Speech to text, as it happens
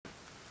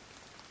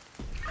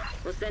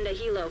We'll send a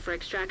helo for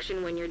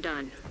extraction when you're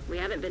done. We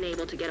haven't been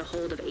able to get a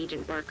hold of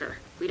Agent Barker.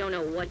 We don't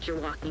know what you're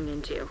walking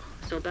into,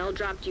 so Bell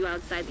dropped you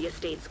outside the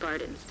estate's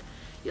gardens.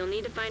 You'll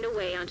need to find a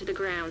way onto the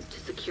grounds to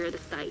secure the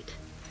site.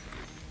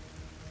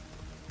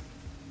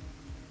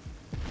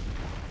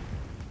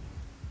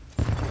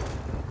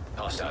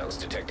 Hostiles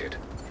detected.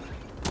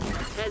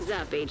 Heads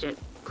up, Agent.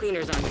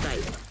 Cleaners on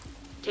site.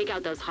 Take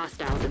out those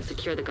hostiles and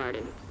secure the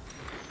garden.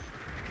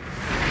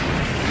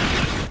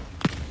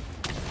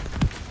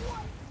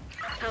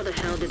 How the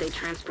hell did they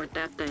transport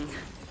that thing?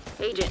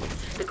 Agent,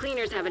 the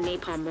cleaners have a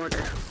napalm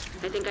mortar.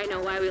 I think I know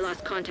why we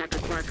lost contact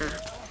with Barker.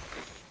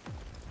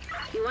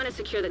 If you want to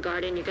secure the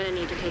garden, you're gonna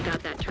need to take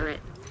out that turret.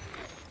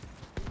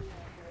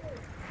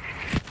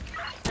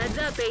 Heads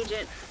up,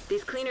 Agent.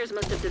 These cleaners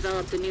must have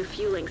developed a new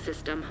fueling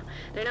system.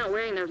 They're not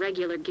wearing their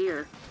regular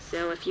gear,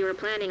 so if you were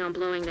planning on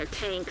blowing their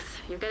tanks,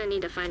 you're gonna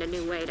need to find a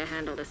new way to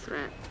handle this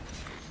threat.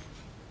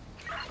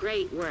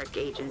 Great work,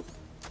 Agent.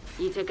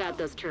 You took out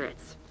those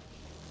turrets.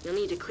 You'll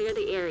need to clear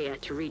the area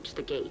to reach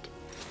the gate.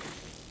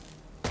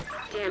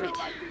 Damn it.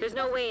 There's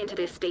no way into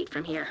the estate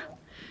from here.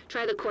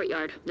 Try the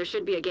courtyard. There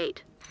should be a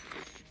gate.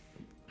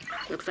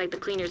 Looks like the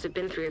cleaners have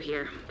been through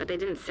here, but they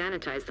didn't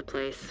sanitize the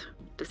place.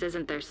 This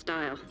isn't their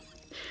style.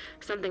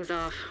 Something's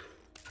off.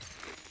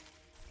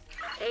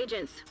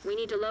 Agents, we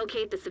need to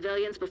locate the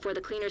civilians before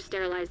the cleaners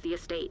sterilize the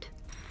estate.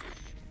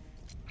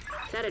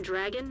 Is that a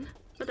dragon?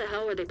 What the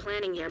hell were they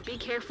planning here? Be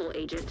careful,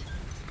 Agent.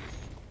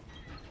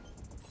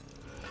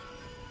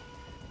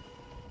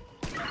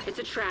 It's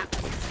a trap.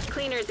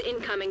 Cleaners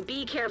incoming.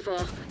 Be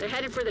careful. They're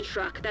headed for the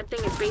truck. That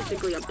thing is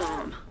basically a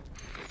bomb.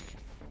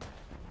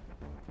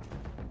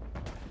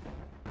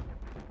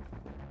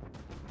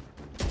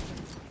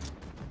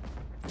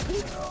 Do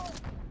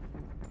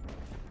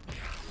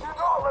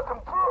not let them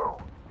through!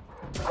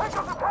 Take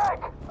up the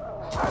tank!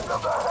 Send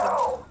them to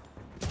hell!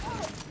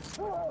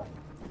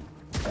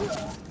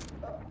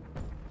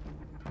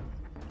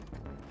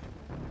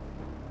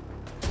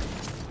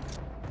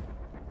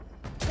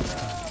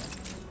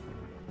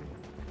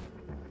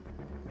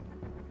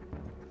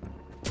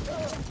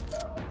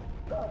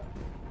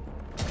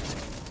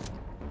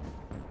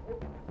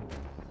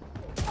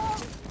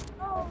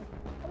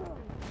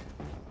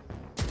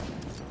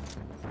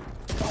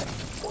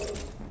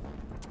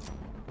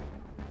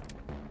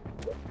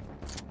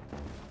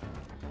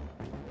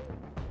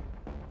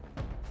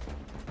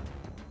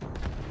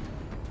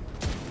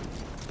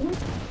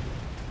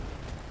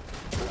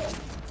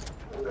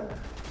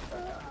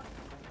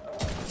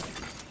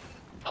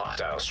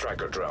 Hostile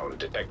striker drone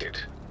detected.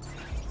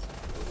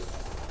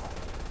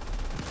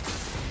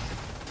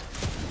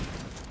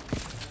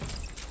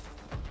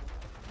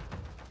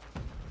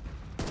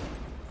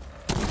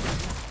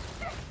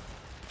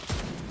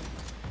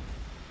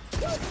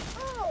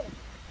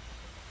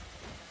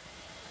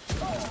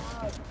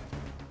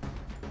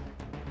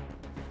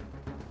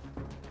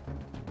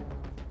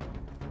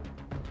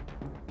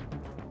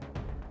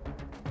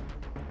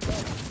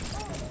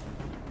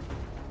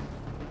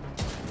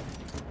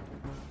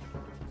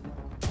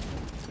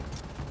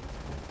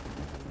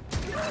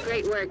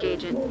 Great work,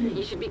 Agent.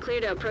 You should be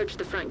clear to approach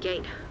the front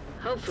gate.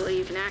 Hopefully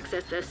you can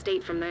access the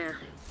estate from there.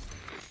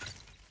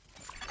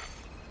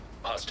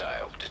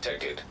 Hostile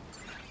detected.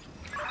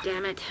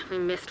 Damn it, we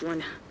missed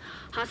one.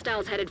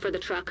 Hostiles headed for the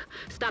truck.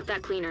 Stop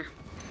that cleaner.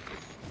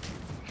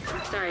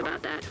 Sorry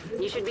about that.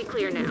 You should be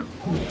clear now.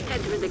 Head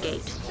through the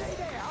gate.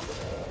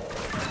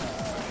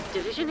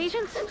 Division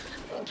agents?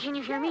 Can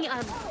you hear me?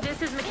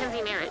 This is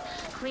Mackenzie Merritt.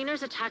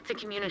 Cleaners attacked the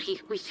community.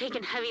 We've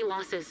taken heavy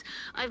losses.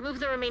 I've moved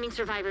the remaining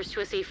survivors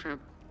to a safe room.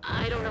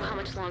 I don't know how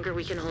much longer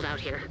we can hold out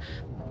here.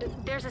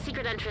 There's a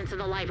secret entrance in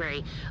the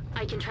library.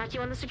 I can track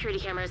you on the security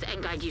cameras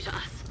and guide you to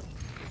us.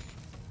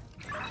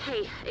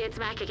 Hey, it's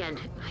Mac again.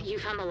 You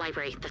found the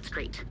library. That's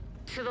great.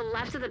 To the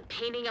left of the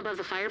painting above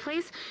the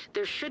fireplace,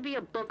 there should be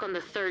a book on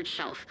the third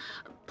shelf.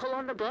 Pull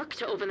on the book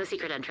to open the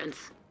secret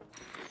entrance.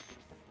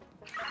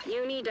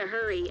 You need to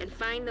hurry and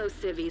find those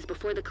civvies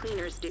before the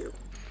cleaners do.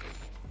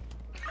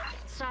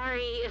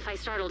 Sorry if I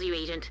startled you,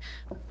 Agent.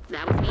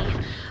 That was me.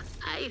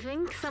 I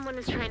think someone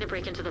is trying to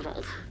break into the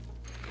vault.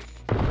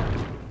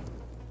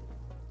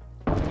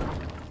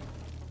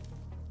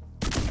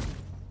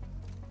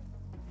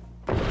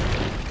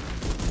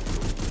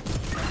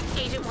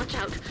 Agent, watch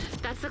out.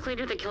 That's the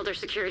cleaner that killed our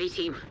security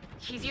team.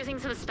 He's using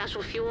some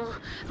special fuel.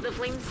 The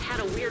flames had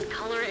a weird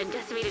color and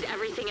decimated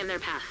everything in their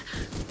path.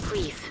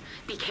 Please,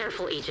 be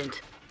careful,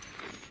 Agent.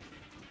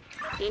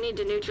 You need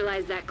to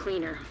neutralize that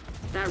cleaner.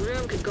 That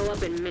room could go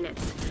up in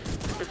minutes.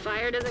 If the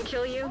fire doesn't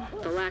kill you,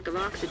 the lack of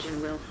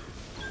oxygen will.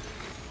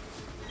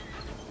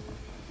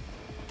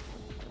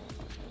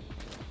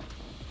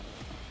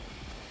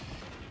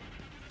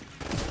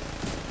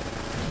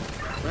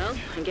 Well,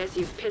 I guess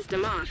you've pissed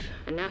him off,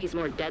 and now he's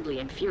more deadly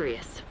and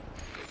furious.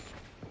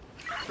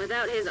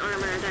 Without his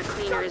armor, that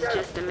cleaner is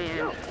just a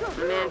man.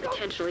 A man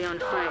potentially on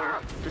fire,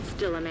 but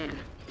still a man.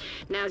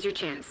 Now's your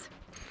chance.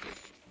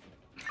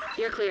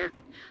 You're clear.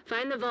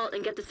 Find the vault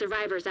and get the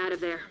survivors out of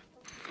there.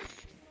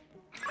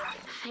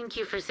 Thank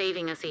you for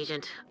saving us,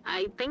 Agent.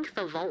 I think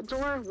the vault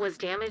door was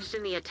damaged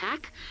in the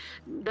attack.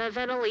 The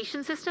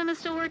ventilation system is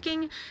still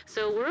working,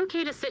 so we're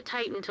okay to sit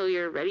tight until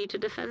you're ready to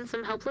defend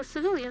some helpless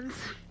civilians.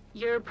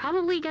 You're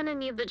probably gonna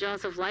need the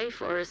jaws of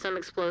life or some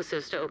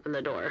explosives to open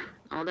the door.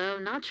 Although,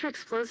 not sure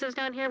explosives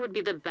down here would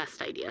be the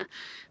best idea.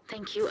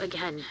 Thank you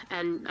again,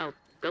 and oh,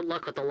 good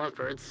luck with the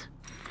lovebirds.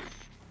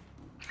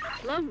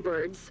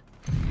 Lovebirds?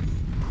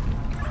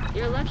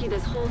 You're lucky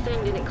this whole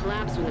thing didn't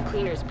collapse when the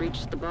cleaners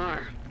breached the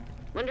bar.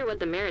 Wonder what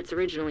the Merits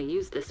originally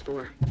used this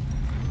for.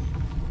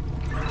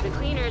 The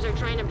cleaners are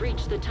trying to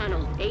breach the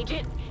tunnel.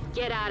 Agent,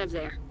 get out of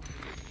there.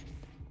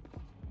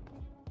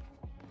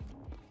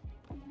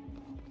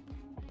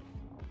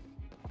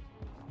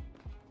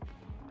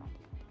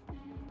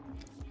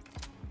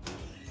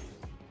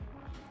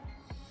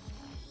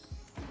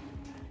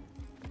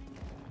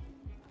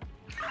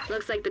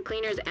 Looks like the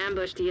cleaners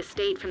ambushed the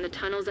estate from the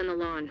tunnels and the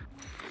lawn.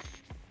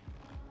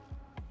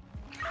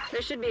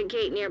 There should be a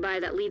gate nearby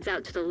that leads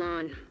out to the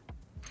lawn.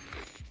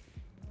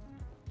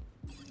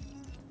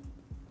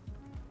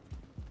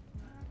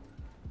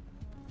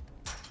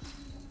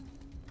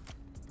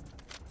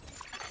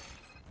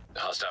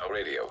 Hostile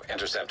radio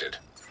intercepted.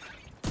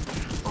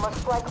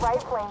 Looks like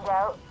right flamed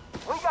out.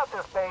 We got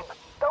this, babe.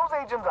 Those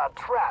agents are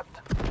trapped.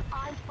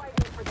 I'm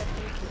fighting for the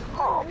future.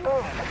 Oh,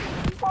 babe.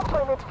 One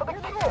plane it's for the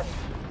kids.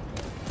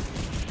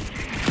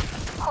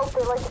 Hope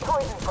they like the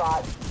toys we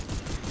brought.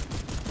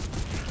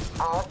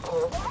 Our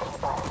kids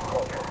keep us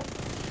safe.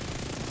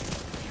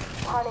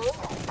 Honey,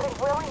 could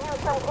really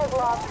use some kid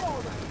love.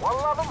 One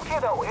loving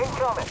kiddo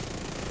incoming.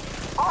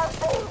 Our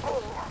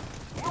baby.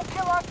 You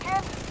kill our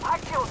kid, I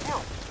kill you.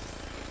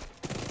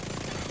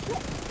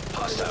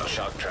 Hostile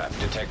shock trap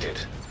detected.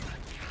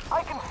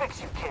 I can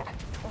fix you, kid.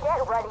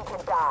 Get ready to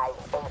die,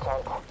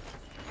 Agent.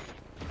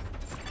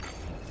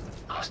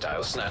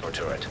 Hostile sniper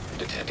turret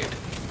detected.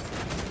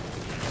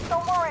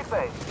 Don't worry,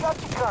 babe.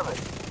 Got you covered.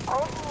 I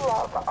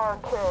love our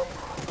kids.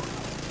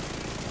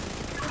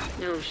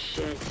 No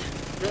shit.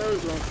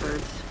 Those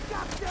lovebirds.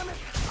 God damn it!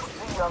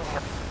 See you on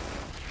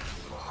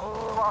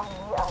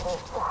the other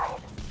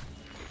side.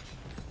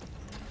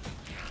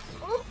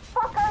 You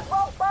fuckers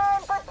will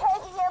burn for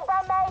taking him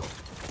from me!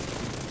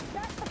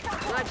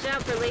 Watch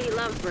out for Lady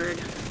Lovebird.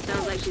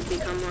 Sounds like she's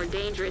become more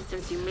dangerous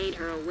since you made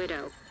her a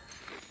widow.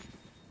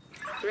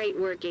 Great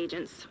work,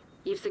 agents.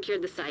 You've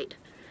secured the site.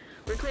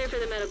 We're clear for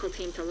the medical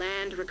team to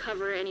land,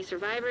 recover any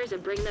survivors,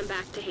 and bring them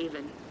back to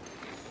Haven.